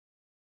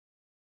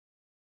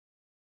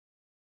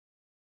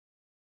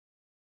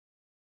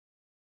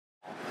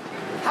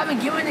having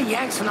given the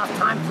Yanks enough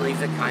time to leave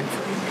the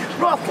country.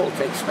 Roll call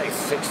takes place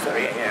at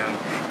 6:30 a.m.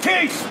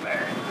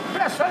 Keisman,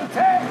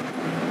 presente.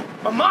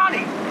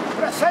 Amani,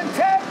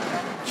 presente.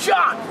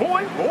 John,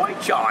 boy,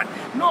 John.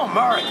 No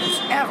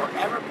Americans ever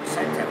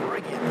present ever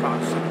again,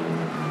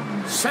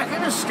 Protestant.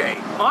 Second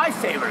escape, my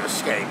favorite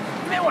escape.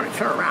 You may want to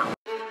turn around.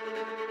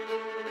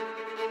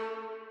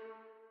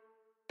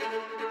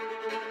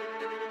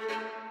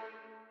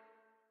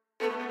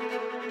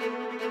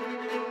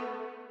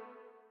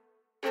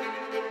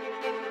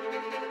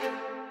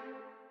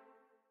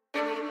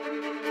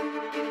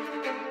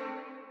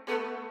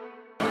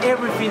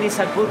 Everything is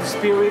a good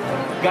spirit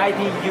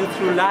guiding you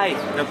through life,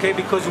 okay?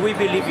 Because we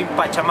believe in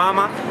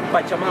Pachamama.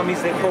 Pachamama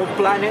is the whole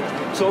planet.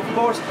 So of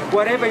course,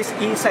 whatever is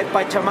inside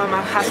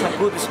Pachamama has a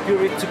good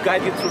spirit to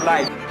guide you through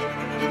life.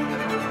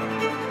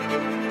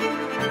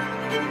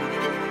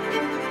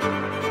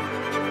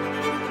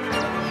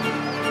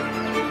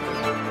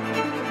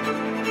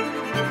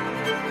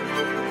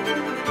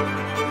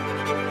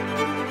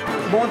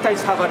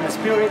 Mountains have a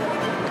spirit,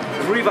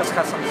 rivers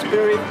have some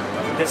spirit.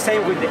 The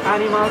same with the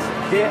animals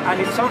there, and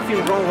if something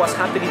wrong was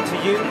happening to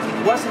you,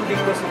 it wasn't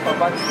because of a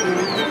bad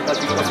spirit, but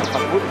because of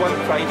a good one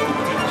trying to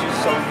teach you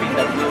something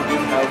that will be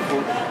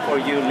helpful for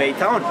you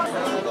later on.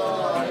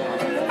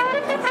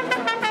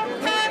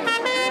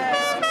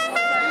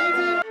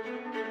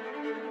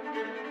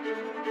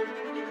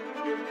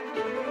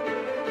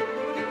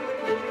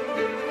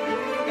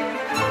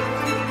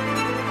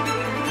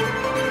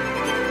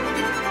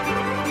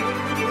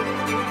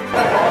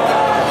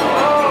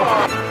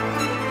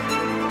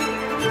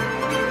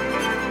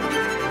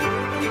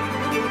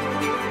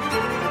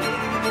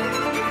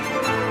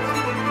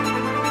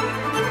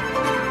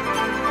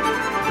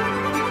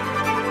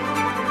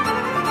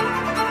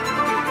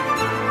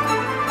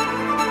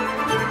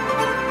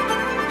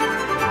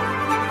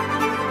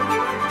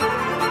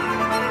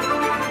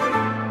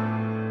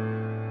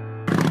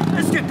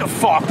 Get the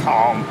fuck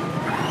home.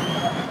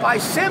 By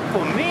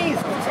simple means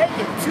of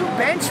taking 2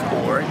 bench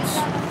boards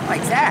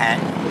like that